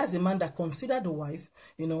you see, that's a man that considered the wife,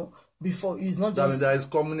 before. He's not just. There is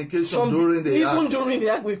communication during the act. Even during the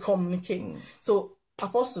act, we communicate. So,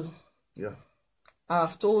 Apostle. Yeah.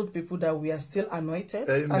 I've told people that we are still anointed.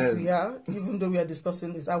 Amen. As we are, even though we are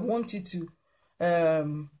discussing this. I want you to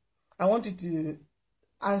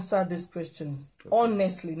answer these questions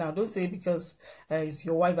honestly. Now, don't say because it's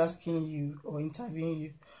your wife asking you or interviewing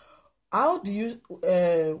you. What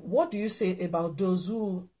do you say about those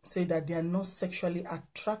who say that they are not sexually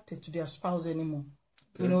attracted to their spouse anymore?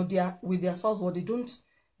 Okay. They are with their spouse, but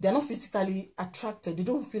they're not physically attracted. They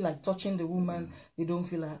don't feel like touching the woman. They don't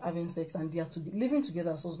feel like having sex, and they are living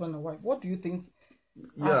together as husband and wife. What do you think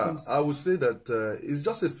happens? I would say that it's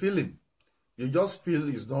just a feeling. You just feel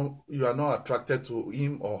you are not attracted to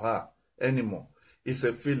him or her anymore. It's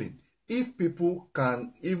a feeling. If people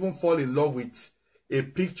can even fall in love with a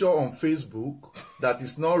picture on Facebook that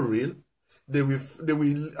is not real, they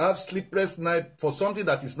will have sleepless night for something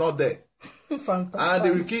that is not there. Fantastic.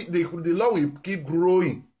 And the love will keep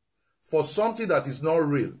growing for something that is not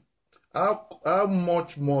real. How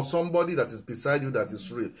much more somebody that is beside you that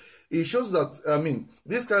is real? It shows that,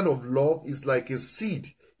 this kind of love is like a seed.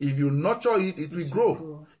 If you nurture it, it will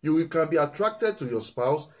grow. You can be attracted to your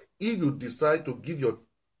spouse if you decide to give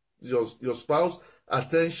your spouse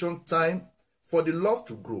attention, time for the love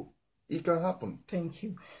to grow. It can happen. Thank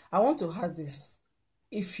you. I want to add this.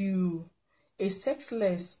 A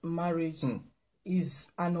sexless marriage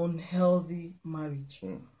is an unhealthy marriage.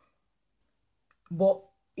 But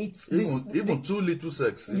it's even too little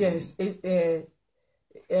sex. Yes.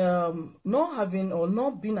 Not having or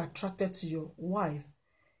not being attracted to your wife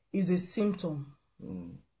is a symptom.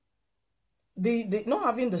 The not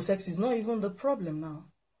having the sex is not even the problem now.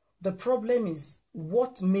 The problem is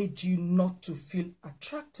what made you not to feel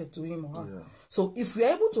attracted to him or her. Yeah. So if we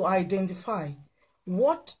are able to identify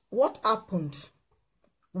what happened,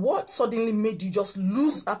 what suddenly made you just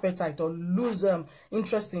lose appetite or lose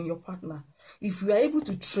interest in your partner, if we are able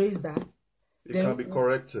to trace that, it can be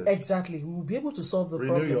corrected. Exactly. We will be able to solve the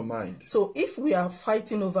problem. Renew your mind. So if we are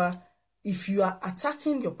fighting over, if you are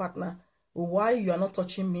attacking your partner, why you are not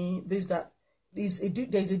touching me, there's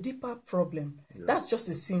a deeper problem. Yeah. That's just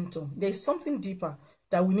a symptom. There's something deeper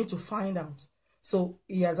that we need to find out. So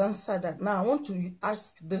he has answered that. Now I want to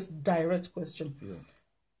ask this direct question. Yeah.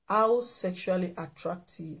 How sexually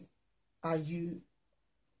attractive are you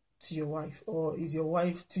to your wife, or is your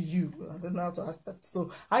wife to you? I don't know how to ask that.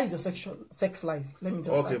 So how is your sex life? Let me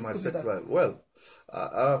just my sex life. Well,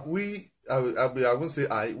 we have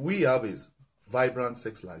a vibrant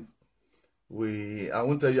sex life. I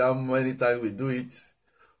won't tell you how many times we do it,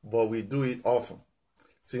 but we do it often.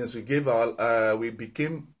 Since we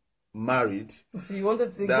became married. See, you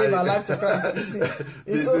wanted to give our life to Christ. You see,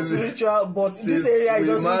 it's so spiritual, but this area is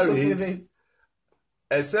just married.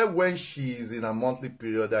 Except when she is in a monthly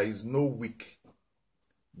period, there is no week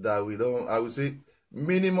that we don't. I would say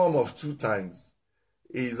minimum of 2 times.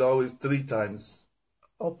 It is always 3 times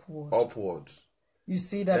upward. You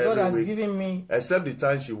see that God has given me. Except the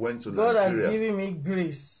time she went to Nigeria. God has given me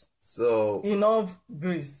grace. So enough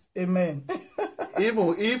grace. Amen.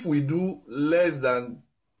 even if we do less than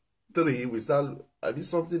 3, we start, I mean,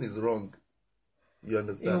 something is wrong. You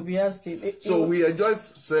understand? You'll be asking. So we enjoy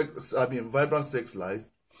sex, I mean, vibrant sex life.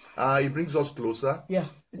 It brings us closer. Yeah.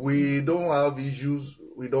 We don't have issues.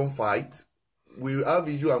 We don't fight. We have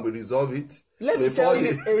issue and we resolve it. Let me tell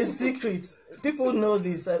you a secret. People know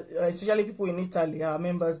this, especially people in Italy, our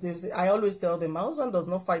members. They say, I always tell them, my husband does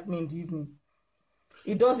not fight me in the evening.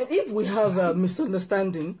 It doesn't. If we have a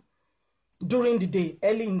misunderstanding during the day,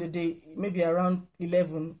 early in the day, maybe around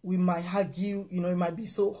 11, we might argue. You know, it might be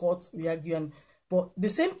so hot, we argue. But the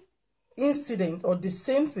same incident or the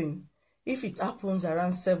same thing, if it happens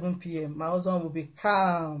around 7 p.m., my husband will be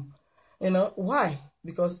calm. You know, why?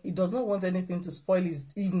 Because he does not want anything to spoil his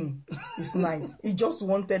evening, his night. He just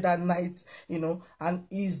wanted that night, you know, and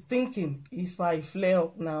he's thinking, if I flare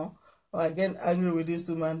up now or I get angry with this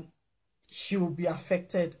woman, she will be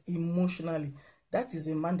affected emotionally. That is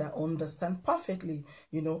a man that understands perfectly,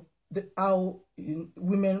 you know, how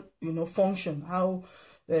women, you know, function, how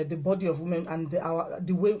the body of women and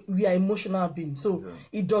the way we are emotional beings. So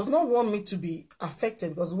he does not want me to be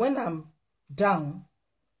affected, because when I'm down,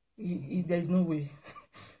 there's no way.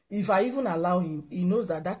 If I even allow him, he knows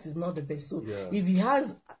that that is not the best. So if he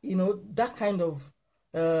has, you know, that kind of,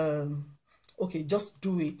 okay, just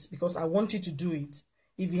do it because I want you to do it.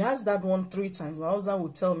 If he has that 3 times, my husband will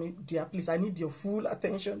tell me, dear, please, I need your full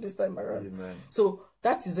attention this time around. Amen. So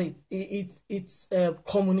that is it. It's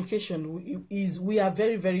communication. We are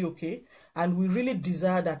very, very okay. And we really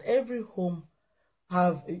desire that every home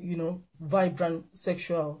have, you know, vibrant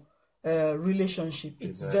sexual relationship.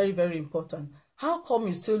 It's very, very important. How come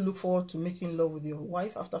you still look forward to making love with your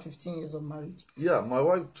wife after 15 years of marriage? Yeah, my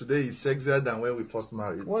wife today is sexier than when we first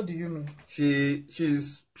married. What do you mean?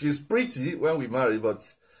 She's pretty when we married,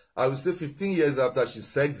 but I would say 15 years after, she's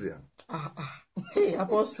sexier. Hey,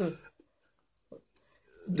 Apostle.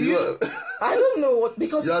 I don't know what,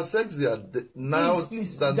 because you are sexier now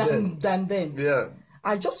please, than then. Yeah.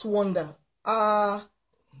 I just wonder,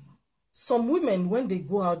 some women, when they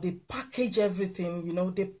go out, they package everything, you know,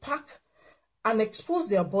 they pack and expose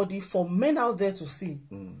their body for men out there to see.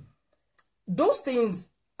 Those things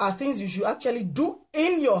are things you should actually do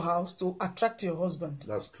in your house to attract your husband.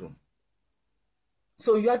 That's true.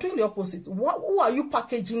 So you are doing the opposite. Who are you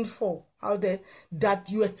packaging for out there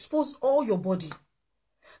that you expose all your body?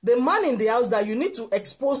 The man in the house that you need to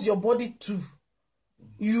expose your body to,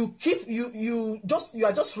 you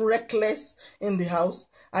are just reckless in the house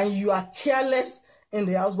and you are careless in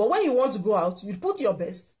the house. But when you want to go out, you put your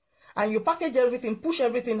best and you package everything, push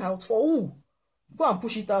everything out for who? Go and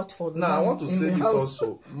push it out for the man. Now I want to say this house.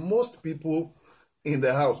 also. Most people in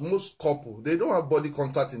the house, most couple, they don't have body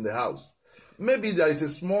contact in the house. Maybe there is a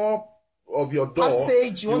small of your door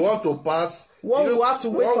passage, you want to pass. One will have to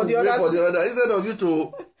wait for the other. Instead of you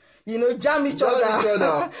to you know, jam each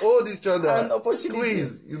other, hold each other, and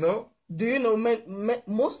squeeze, you know. Do you know,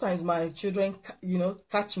 most times my children, you know,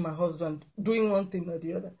 catch my husband doing one thing or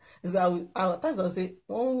the other. Is that at times I'll say,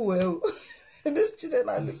 oh, well, these children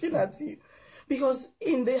are looking at you. Because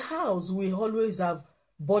in the house, we always have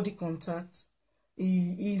body contact.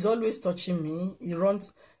 He's always touching me. He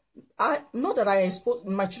runs. Not that I expose,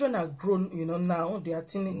 my children are grown, you know, now. They are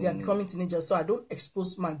becoming teenagers, so I don't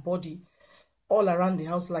expose my body all around the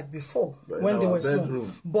house like before when they were small.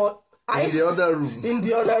 But in the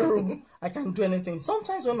other room, I can do anything.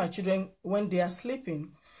 Sometimes when my children, when they are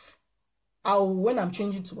sleeping, when I'm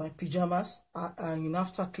changing to my pajamas, you know,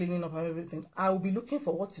 after cleaning up and everything, I will be looking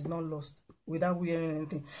for what is not lost without wearing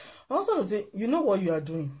anything. I also say, you know what you are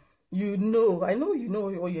doing. You know, I know you know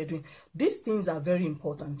what you're doing. These things are very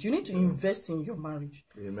important. You need to invest in your marriage.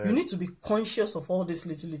 Amen. You need to be conscious of all these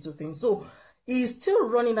little things. So he's still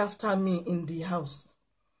running after me in the house.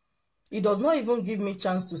 He does not even give me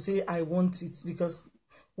chance to say I want it, because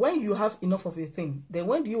when you have enough of a thing, then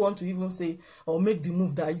when do you want to even say or make the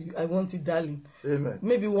move that I want it, darling? Amen.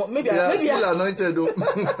 Maybe anointed.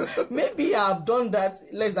 Maybe I've done that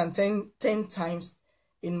less than 10 times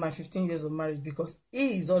in my 15 years of marriage, because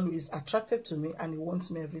he is always attracted to me and he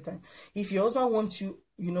wants me every time. If your husband wants you,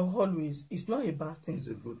 you know, always, it's not a bad thing. It's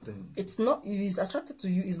a good thing. It's not, if he's attracted to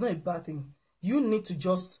you, it's not a bad thing. You need to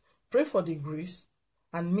just pray for the grace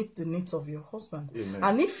and meet the needs of your husband. Amen.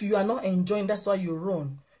 And if you are not enjoying, that's why you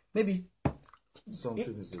run. Maybe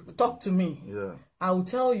talk to me. Yeah. I will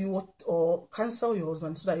tell you what, or cancel your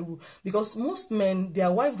husband so that he will. Because most men,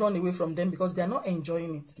 their wife run away from them because they are not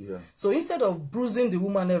enjoying it. Yeah. So instead of bruising the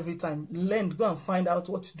woman every time, go and find out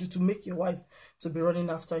what to do to make your wife to be running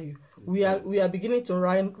after you. We are beginning to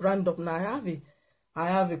round up now. I have I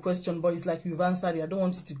have a question, but it's like you've answered it. I don't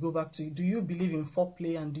want you to go back to it. Do you believe in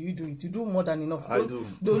foreplay and do you do it? You do more than enough. I do.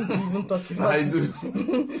 Don't even talk about I it.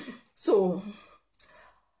 do. So,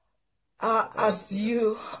 as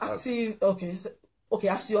you active, okay,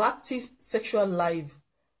 as your active sexual life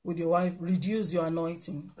with your wife reduce your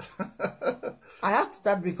anointing. I asked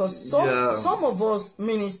that because some of us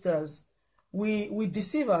ministers, we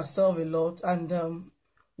deceive ourselves a lot, and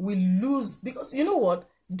we lose, because you know what?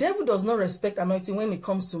 Devil does not respect anointing when it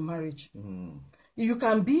comes to marriage. You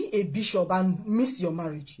can be a bishop and miss your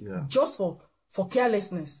marriage just for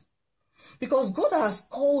carelessness. Because God has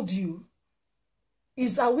called you,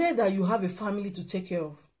 is aware that you have a family to take care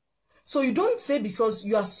of. So you don't say because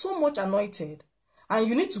you are so much anointed and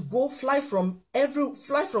you need to go fly from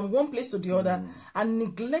one place to the other and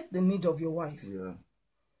neglect the need of your wife. Yeah.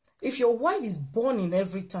 If your wife is burning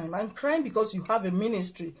every time and crying because you have a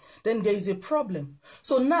ministry, then there is a problem.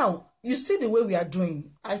 So now, you see the way we are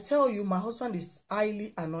doing. I tell you, my husband is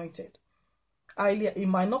highly anointed. He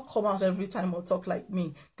might not come out every time or talk like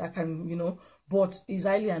me, that can, but he's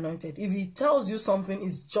highly anointed. If he tells you something,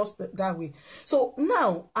 it's just that way. So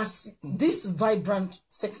now, as this vibrant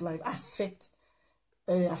sex life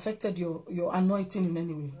affected your anointing in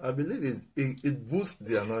any way? I believe it boosts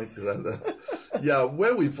the anointing rather. Yeah,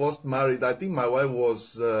 when we first married, I think my wife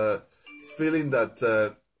was feeling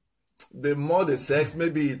that the more the sex,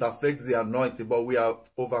 maybe it affects the anointing, but we have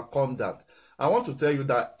overcome that. I want to tell you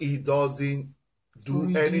that it doesn't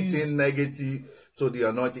do anything negative to the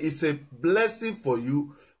anointing. It's a blessing for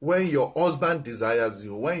you when your husband desires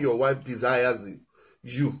you, when your wife desires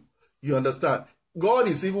you. You understand? God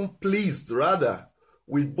is even pleased rather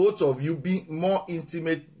with both of you being more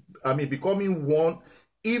intimate, becoming one,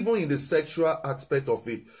 even in the sexual aspect of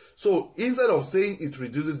it. So instead of saying it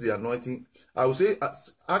reduces the anointing, I would say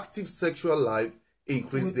active sexual life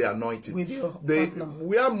increase the anointing. With your partner.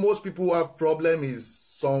 Where most people have problem is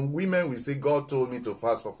some women will say, God told me to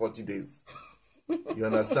fast for 40 days. You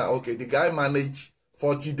understand? Okay, the guy managed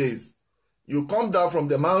 40 days. You come down from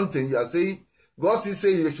the mountain, you are saying, God still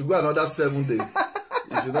say you should go another 7 days.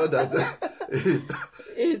 You should know that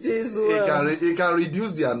it is well. It can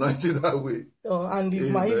reduce the anointing that way. Oh, and you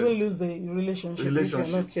might even lose the relationship if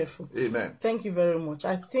you're not careful. Amen. Thank you very much.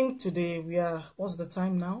 I think today what's the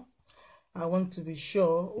time now? I want to be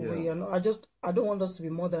sure I don't want us to be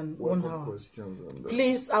more than 1 hour. Questions on that.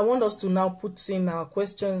 Please, I want us to now put in our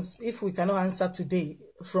questions. If we cannot answer today,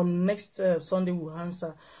 from next Sunday we'll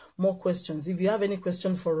answer more questions. If you have any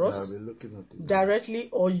question for us, I'll be looking at it directly,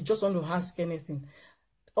 or you just want to ask anything,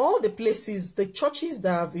 all the places, the churches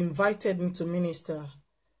that have invited me to minister,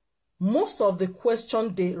 most of the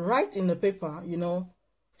questions they write in the paper,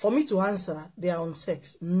 for me to answer, they are on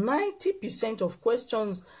sex. 90% of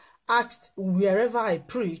questions asked wherever I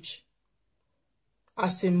preach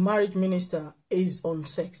as a marriage minister is on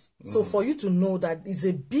sex. So for you to know that it's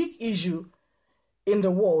a big issue in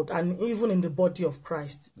the world and even in the body of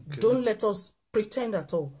Christ. Okay. Don't let us pretend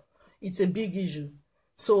at all. It's a big issue.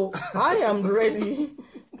 So I am ready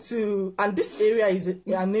to, and this area is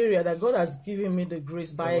an area that God has given me the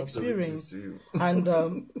grace by experience. And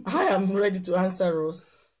I am ready to answer Rose.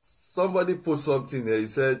 Somebody put something there. He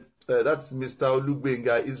said, that's Mr.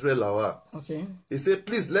 Olugbenga Israel Awa. Okay. He said,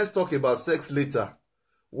 please, let's talk about sex later.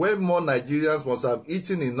 When more Nigerians must have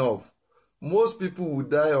eaten enough, most people will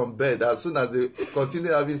die on bed as soon as they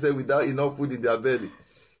continue having sex without enough food in their belly.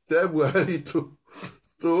 Tell Buhari to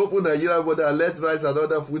open Nigeria border and let rice and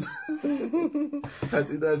other food. I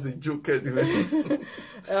think that's a joke anyway.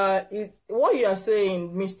 What you are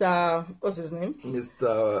saying, Mr. What's his name?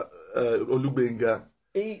 Mr. Olugbenga.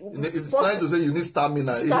 It's trying to say you need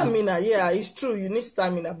stamina. Stamina, yeah, it's true. You need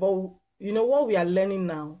stamina. But you know what we are learning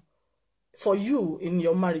now? For you in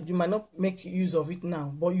your marriage, you might not make use of it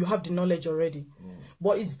now, but you have the knowledge already.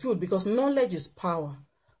 But it's good because knowledge is power.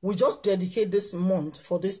 We just dedicate this month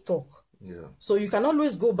for this talk. Yeah. So you can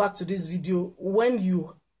always go back to this video when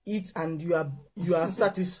you eat and you are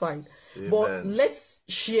satisfied. But let's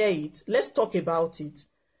share it. Let's talk about it.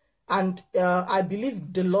 And I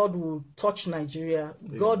believe the Lord will touch Nigeria.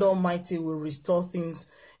 Amen. God Almighty will restore things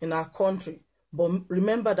in our country. But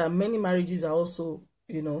remember that many marriages are also,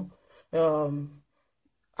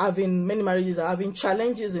 having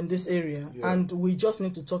challenges in this area. Yeah. And we just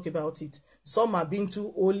need to talk about it. Some are being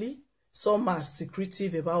too holy. Some are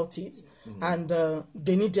secretive about it. And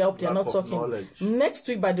they need help. They're not talking. Knowledge. Next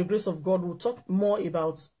week, by the grace of God, we'll talk more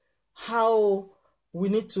about how we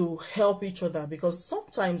need to help each other, because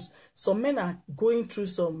sometimes some men are going through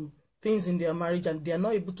some things in their marriage and they are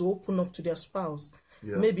not able to open up to their spouse.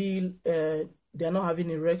 Yeah. Maybe they are not having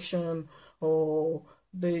erection, or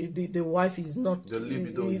the wife is not, The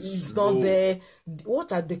libido is is not low. there.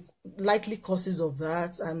 What are the likely causes of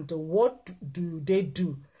that, and what do they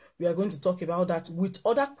do? We are going to talk about that with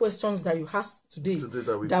other questions that you asked today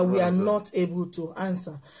that we are not able to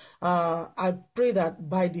answer. I pray that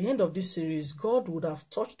by the end of this series, God would have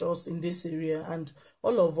touched us in this area, and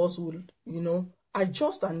all of us will,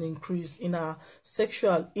 adjust and increase in our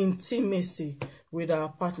sexual intimacy with our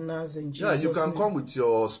partners in Jesus' Yeah, you can name. come with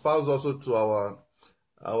your spouse also to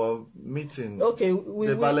our meeting. Okay,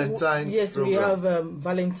 Valentine yes, program. we have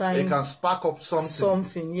Valentine. It can spark up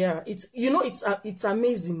something. Yeah, it's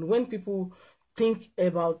amazing when people think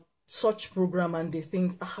about such program and they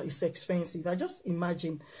think it's expensive. I just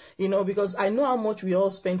imagine, because I know how much we all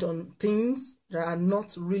spent on things that are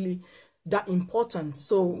not really that important.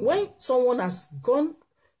 So when someone has gone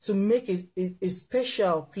to make a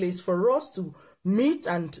special place for us to meet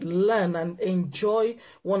and learn and enjoy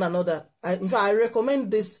one another. In fact, I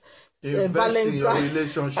recommend this Invest in your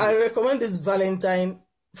relationship. I recommend this Valentine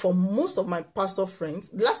for most of my pastor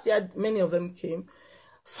friends. Last year, many of them came.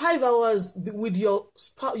 5 hours with your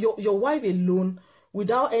wife alone,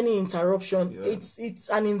 without any interruption. Yeah. It's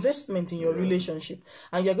an investment in your relationship,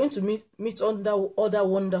 and you're going to meet other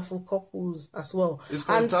wonderful couples as well. It's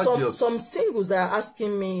and contagious. some singles that are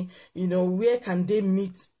asking me, where can they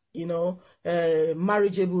meet,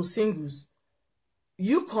 marriageable singles.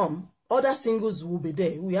 You come, other singles will be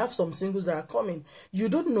there. We have some singles that are coming. You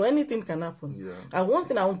don't know, anything can happen. Yeah. And one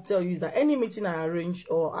thing I want to tell you is that any meeting I arrange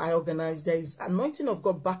or I organize, there is anointing of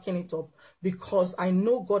God backing it up, because I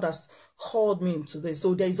know God has called me into this.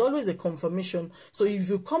 So there is always a confirmation. So if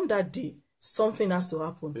you come that day, something has to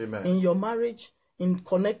happen. Amen. In your marriage, in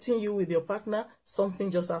connecting you with your partner,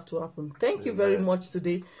 something just have to happen. Thank you very much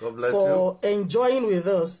today for enjoying with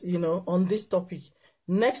us, on this topic.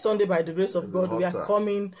 Next Sunday, by the grace of God, we are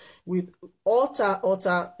coming with altar,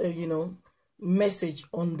 message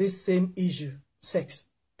on this same issue, sex.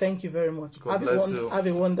 Thank you very much. God bless you. Have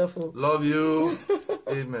a wonderful. Love you.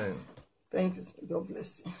 Amen. Thanks. God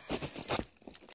bless you.